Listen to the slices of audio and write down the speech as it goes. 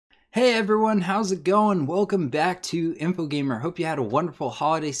Hey everyone, how's it going? Welcome back to InfoGamer. Hope you had a wonderful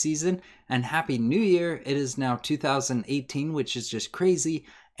holiday season and Happy New Year. It is now 2018, which is just crazy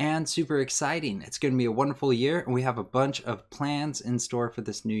and super exciting. It's going to be a wonderful year and we have a bunch of plans in store for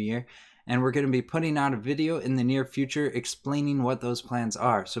this new year. And we're going to be putting out a video in the near future explaining what those plans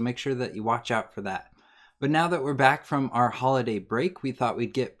are. So make sure that you watch out for that. But now that we're back from our holiday break, we thought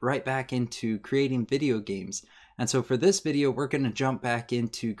we'd get right back into creating video games. And so for this video, we're going to jump back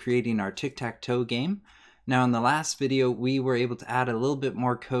into creating our Tic Tac Toe game. Now in the last video, we were able to add a little bit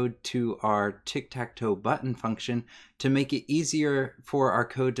more code to our Tic Tac Toe button function to make it easier for our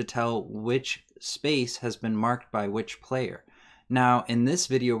code to tell which space has been marked by which player. Now in this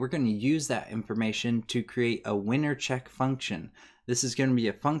video, we're going to use that information to create a winner check function. This is going to be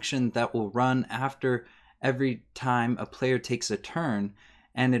a function that will run after every time a player takes a turn,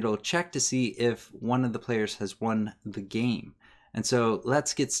 and it'll check to see if one of the players has won the game. And so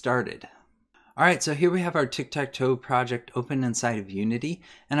let's get started. Alright, so here we have our Tic Tac Toe project open inside of Unity,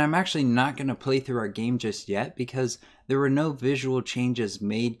 and I'm actually not going to play through our game just yet because there were no visual changes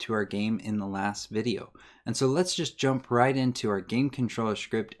made to our game in the last video. And so let's just jump right into our game controller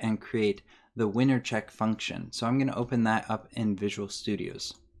script and create the winner check function. So I'm going to open that up in Visual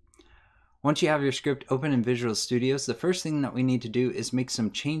Studios. Once you have your script open in Visual Studios, the first thing that we need to do is make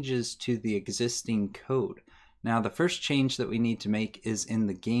some changes to the existing code. Now the first change that we need to make is in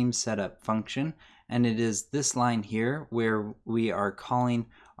the game setup function, and it is this line here where we are calling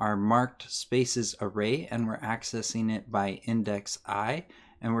our marked spaces array and we're accessing it by index I,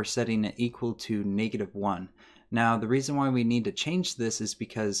 and we're setting it equal to -1. Now the reason why we need to change this is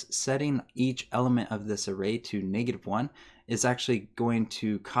because setting each element of this array to -1 is actually going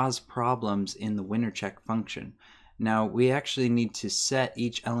to cause problems in the winner check function. Now we actually need to set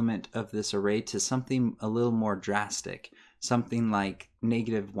each element of this array to something a little more drastic, something like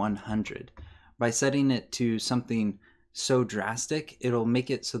 -100. By setting it to something so drastic, it'll make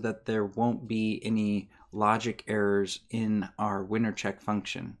it so that there won't be any logic errors in our winner check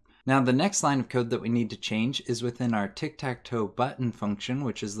function. Now the next line of code that we need to change is within our Tic Tac Toe button function,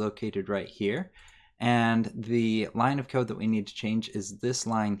 which is located right here. And the line of code that we need to change is this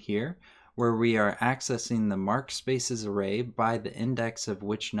line here, where we are accessing the marked spaces array by the index of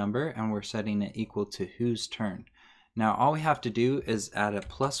which number, and we're setting it equal to whose turn. Now all we have to do is add a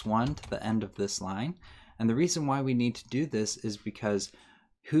 +1 to the end of this line. And the reason why we need to do this is because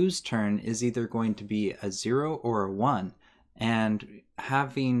whose turn is either going to be a 0 or a 1. And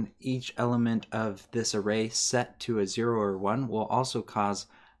having each element of this array set to a 0 or 1 will also cause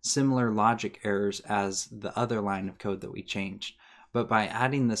similar logic errors as the other line of code that we changed. But by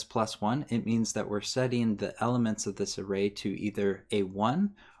adding this +1, it means that we're setting the elements of this array to either a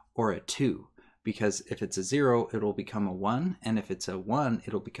 1 or a 2. Because if it's a 0, it'll become a 1, and if it's a 1,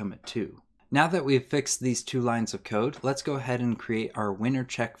 it'll become a 2. Now that we've fixed these two lines of code, let's go ahead and create our winner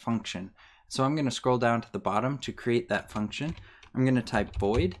check function. So I'm going to scroll down to the bottom to create that function. I'm going to type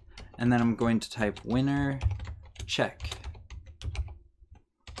void, and then I'm going to type winner check,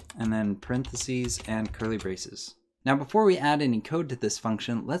 and then parentheses and curly braces. Now before we add any code to this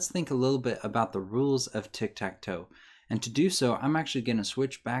function, let's think a little bit about the rules of Tic Tac Toe. And to do so, I'm actually going to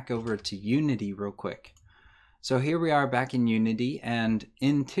switch back over to Unity real quick. So here we are back in Unity, and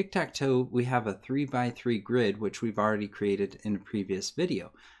in Tic Tac Toe we have a 3x3 grid, which we've already created in a previous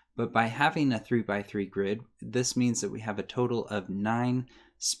video. But by having a 3x3 grid, this means that we have a total of 9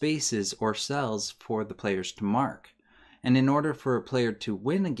 spaces or cells for the players to mark. And in order for a player to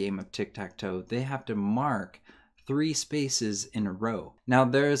win a game of Tic Tac Toe, they have to mark 3 spaces in a row. Now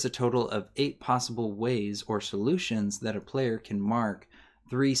there is a total of 8 possible ways or solutions that a player can mark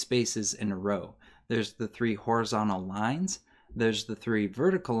 3 spaces in a row. There's the 3 horizontal lines, there's the 3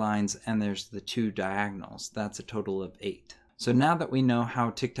 vertical lines, and there's the 2 diagonals. That's a total of 8. So now that we know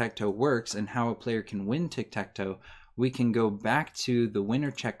how Tic Tac Toe works and how a player can win Tic Tac Toe, we can go back to the winner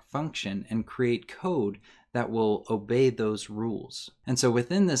check function and create code that will obey those rules. And so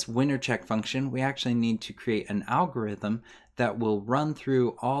within this winner check function, we actually need to create an algorithm that will run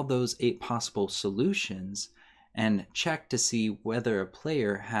through all those 8 possible solutions and check to see whether a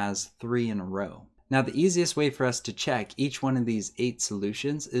player has 3 in a row. Now the easiest way for us to check each one of these 8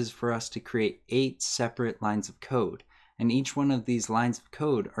 solutions is for us to create 8 separate lines of code. And each one of these lines of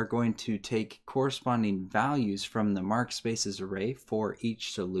code are going to take corresponding values from the marked spaces array for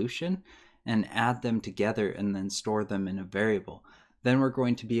each solution and add them together and then store them in a variable. Then we're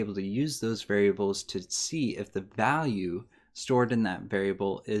going to be able to use those variables to see if the value stored in that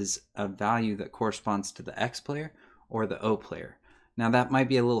variable is a value that corresponds to the X player or the O player. Now that might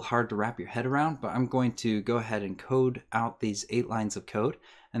be a little hard to wrap your head around, but I'm going to go ahead and code out these 8 lines of code,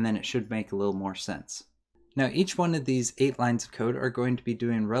 and then it should make a little more sense. Now each one of these 8 lines of code are going to be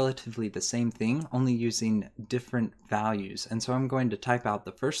doing relatively the same thing, only using different values. And so I'm going to type out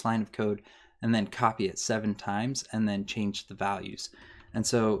the first line of code and then copy it 7 times and then change the values. And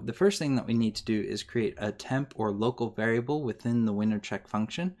so the first thing that we need to do is create a temp or local variable within the winner check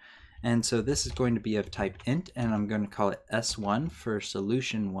function. And so this is going to be of type int, and I'm going to call it s1 for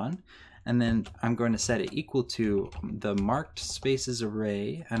solution1. And then I'm going to set it equal to the marked spaces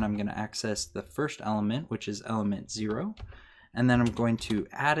array, and I'm going to access the first element, which is element 0. And then I'm going to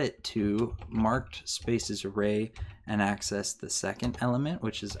add it to marked spaces array and access the second element,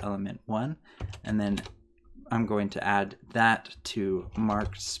 which is element 1. And then I'm going to add that to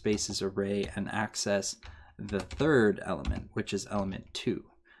marked spaces array and access the third element, which is element 2.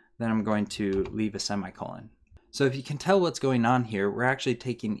 Then I'm going to leave a semicolon. So if you can tell what's going on here, we're actually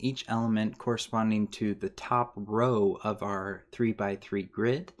taking each element corresponding to the top row of our 3x3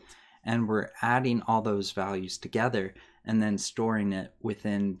 grid, and we're adding all those values together and then storing it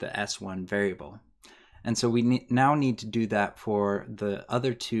within the s1 variable. And so we now need to do that for the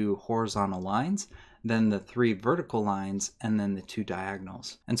other 2 horizontal lines, then the 3 vertical lines, and then the 2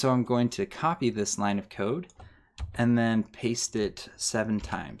 diagonals. And so I'm going to copy this line of code and then paste it 7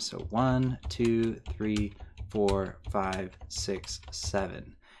 times. So 1, 2, 3, 4, 5, 6,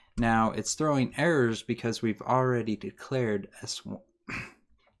 7. Now it's throwing errors because we've already declared S1.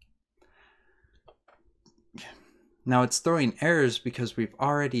 Now it's throwing errors because we've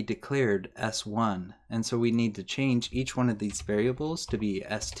already declared S1, and so we need to change each one of these variables to be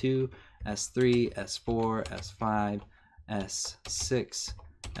S2, S3, S4, S5, S6,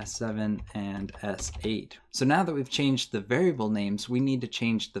 S7, and S8. So now that we've changed the variable names, we need to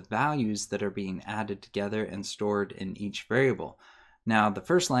change the values that are being added together and stored in each variable. Now the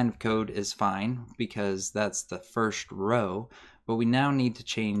first line of code is fine because that's the first row, but we now need to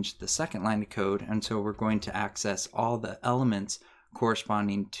change the second line of code, and so we're going to access all the elements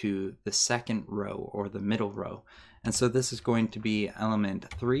corresponding to the second row or the middle row. And so this is going to be element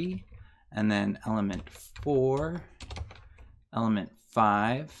 3, and then element 4, element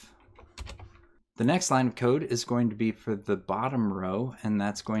 5. The next line of code is going to be for the bottom row, and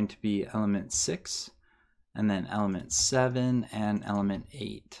that's going to be element 6, and then element 7, and element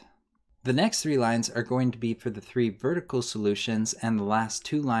 8. The next 3 lines are going to be for the 3 vertical solutions, and the last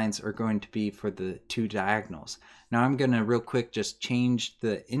 2 lines are going to be for the 2 diagonals. Now I'm going to real quick just change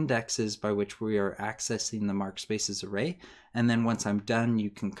the indexes by which we are accessing the marked spaces array, and then once I'm done you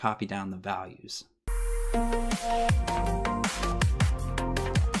can copy down the values.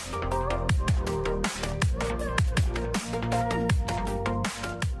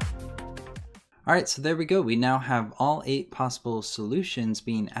 Alright, so there we go. We now have all 8 possible solutions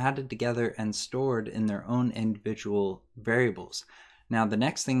being added together and stored in their own individual variables. Now the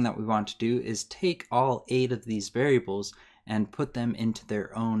next thing that we want to do is take all 8 of these variables and put them into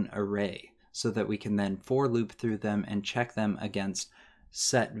their own array so that we can then for loop through them and check them against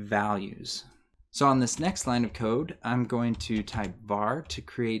set values. So on this next line of code, I'm going to type var to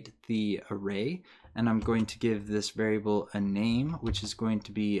create the array, and I'm going to give this variable a name, which is going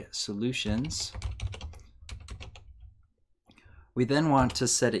to be solutions. We then want to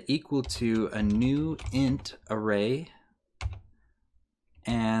set it equal to a new int array,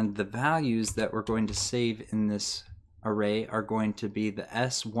 and the values that we're going to save in this array are going to be the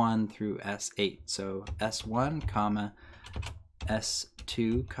S1 through S8. So S1, comma,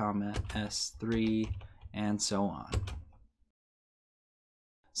 S2, comma, S3, and so on.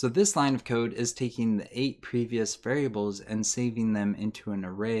 So this line of code is taking the 8 previous variables and saving them into an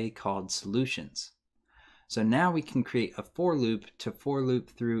array called solutions. So now we can create a for loop to for loop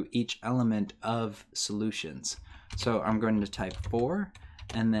through each element of solutions. So I'm going to type for,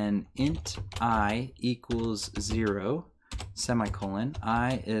 and then int I equals 0, semicolon,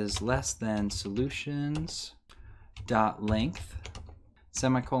 I is less than solutions dot length,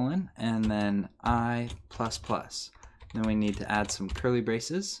 semicolon, and then I plus plus. Then we need to add some curly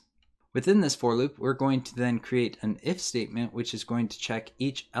braces. Within this for loop, we're going to then create an if statement, which is going to check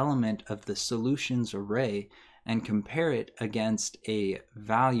each element of the solutions array and compare it against a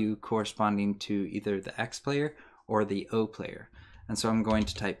value corresponding to either the X player or the O player. And so I'm going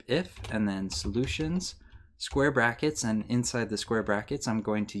to type if and then solutions, square brackets, and inside the square brackets, I'm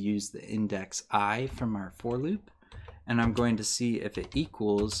going to use the index I from our for loop, and I'm going to see if it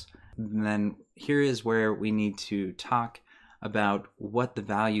equals. And then here is where we need to talk about what the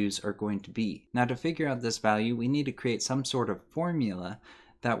values are going to be. Now to figure out this value, we need to create some sort of formula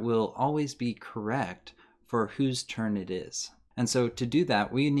that will always be correct for whose turn it is. And so to do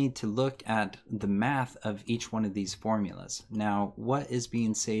that, we need to look at the math of each one of these formulas. Now, what is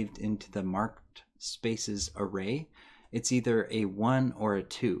being saved into the marked spaces array? It's either a 1 or a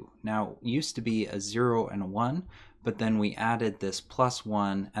 2. Now, it used to be a 0 and a 1, but then we added this plus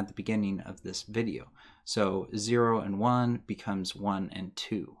 1 at the beginning of this video. So 0 and 1 becomes 1 and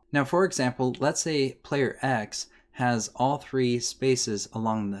 2. Now, for example, let's say player X has all 3 spaces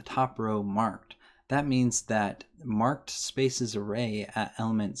along the top row marked. That means that marked spaces array at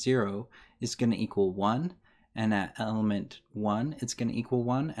element 0 is going to equal 1, and at element 1 it's going to equal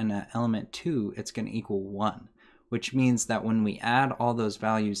 1, and at element 2 it's going to equal 1, which means that when we add all those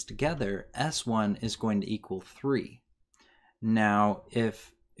values together, S1 is going to equal 3. Now,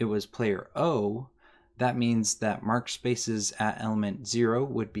 if it was player O, that means that marked spaces at element 0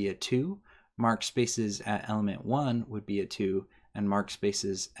 would be a 2, marked spaces at element 1 would be a 2, and marked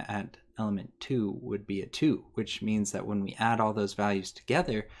spaces at element 2 would be a 2, which means that when we add all those values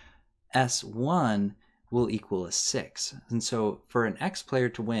together, S1 will equal a 6. And so for an X player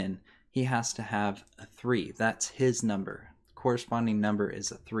to win, he has to have a 3. That's his number. Corresponding number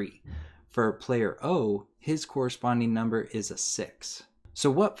is a 3. For player O, his corresponding number is a 6. So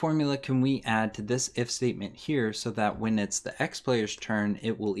what formula can we add to this if statement here so that when it's the X player's turn,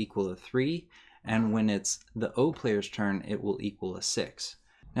 it will equal a 3, and when it's the O player's turn, it will equal a 6?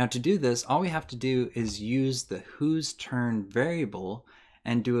 Now to do this, all we have to do is use the whose turn variable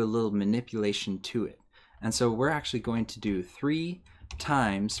and do a little manipulation to it. And so we're actually going to do 3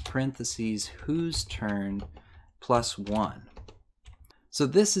 times parentheses whose turn plus 1. So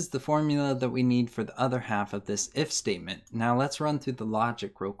this is the formula that we need for the other half of this if statement. Now let's run through the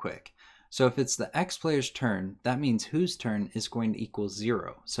logic real quick. So if it's the X player's turn, that means whose turn is going to equal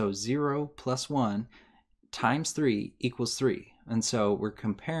 0. So 0 plus 1 times 3 equals 3. And so we're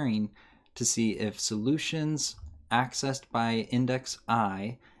comparing to see if solutions accessed by index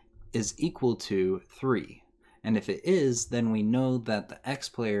I is equal to 3. And if it is, then we know that the X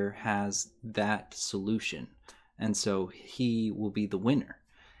player has that solution. And so he will be the winner.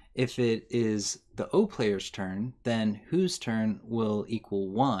 If it is the O player's turn, then whose turn will equal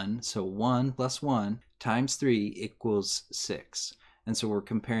 1. So 1 plus 1 times 3 equals 6. And so we're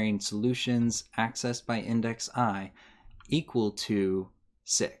comparing solutions accessed by index I equal to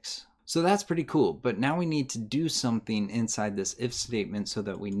 6. So that's pretty cool, but now we need to do something inside this if statement so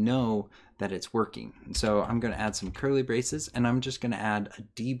that we know that it's working. And so I'm going to add some curly braces, and I'm just going to add a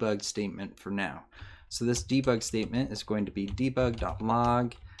debug statement for now. So this debug statement is going to be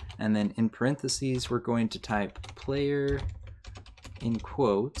debug.log, and then in parentheses we're going to type player in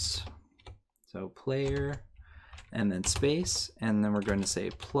quotes, so player and then space, and then we're going to say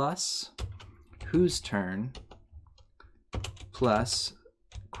plus whose turn plus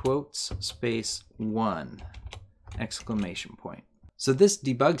quotes space 1 exclamation point. So this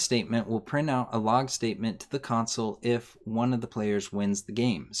debug statement will print out a log statement to the console if one of the players wins the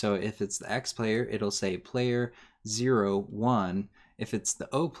game. So if it's the X player, it'll say player 0 1. If it's the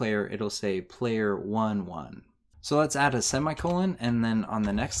O player, it'll say player 1 1. So let's add a semicolon, and then on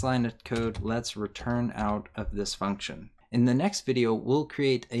the next line of code, let's return out of this function. In the next video, we'll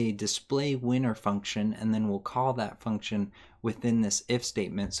create a display winner function, and then we'll call that function within this if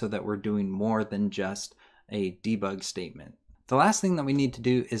statement so that we're doing more than just a debug statement. The last thing that we need to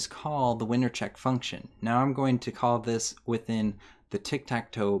do is call the winner check function. Now I'm going to call this within the Tic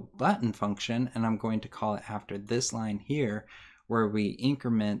Tac Toe button function, and I'm going to call it after this line here where we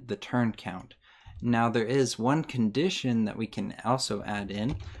increment the turn count. Now there is one condition that we can also add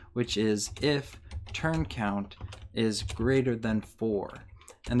in, which is if turn count is greater than 4.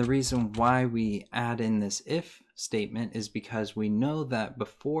 And the reason why we add in this if statement is because we know that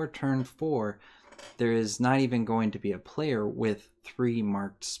before turn 4 there is not even going to be a player with 3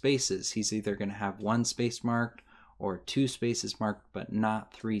 marked spaces. He's either going to have 1 space marked or 2 spaces marked, but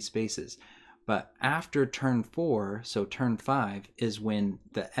not 3 spaces. But after turn 4, so turn 5, is when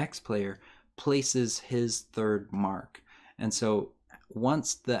the X player places his 3rd mark. And so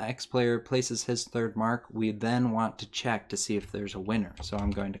once the X player places his 3rd mark, we then want to check to see if there's a winner. So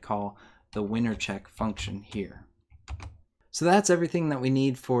I'm going to call the winner check function here. So that's everything that we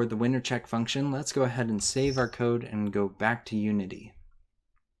need for the winner check function. Let's go ahead and save our code and go back to Unity.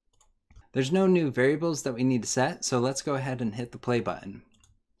 There's no new variables that we need to set, so let's go ahead and hit the play button.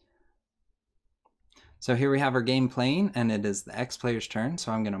 So here we have our game playing, and it is the X player's turn.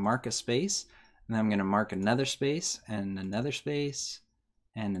 So I'm going to mark a space, and then I'm going to mark another space, and another space,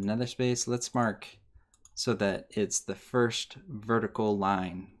 and another space. Let's mark so that it's the first vertical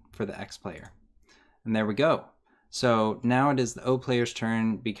line for the X player. And there we go. So now it is the O player's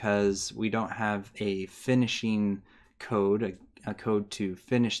turn because we don't have a finishing code, a code to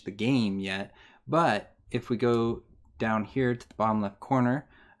finish the game yet. But if we go down here to the bottom left corner,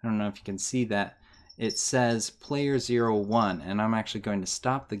 I don't know if you can see that, it says player 01, and I'm actually going to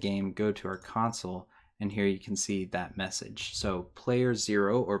stop the game, go to our console, and here you can see that message. So player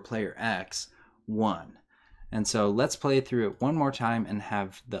 0 or player X won. And so let's play through it one more time and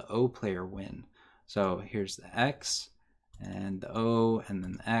have the O player win. So here's the X and the O and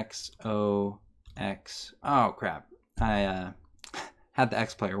then the X, O, X. Oh crap, I had the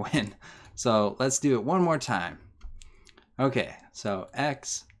X player win. So let's do it one more time. Okay, so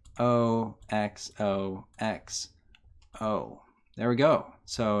X, O, X, O, X, O. There we go.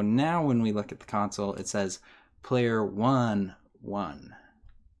 So now when we look at the console, it says player 1 won.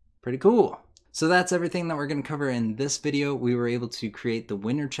 Pretty cool. So that's everything that we're going to cover in this video. We were able to create the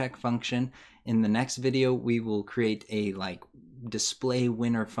winner check function. In the next video, we will create a display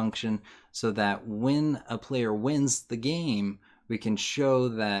winner function so that when a player wins the game, we can show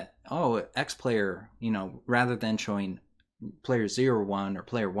that, oh, X player, rather than showing player 0 won or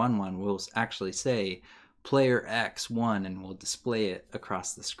player 1 won, we'll actually say player X won and we'll display it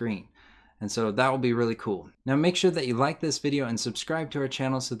across the screen. And so that will be really cool. Now make sure that you like this video and subscribe to our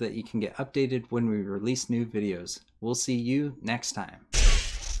channel so that you can get updated when we release new videos. We'll see you next time.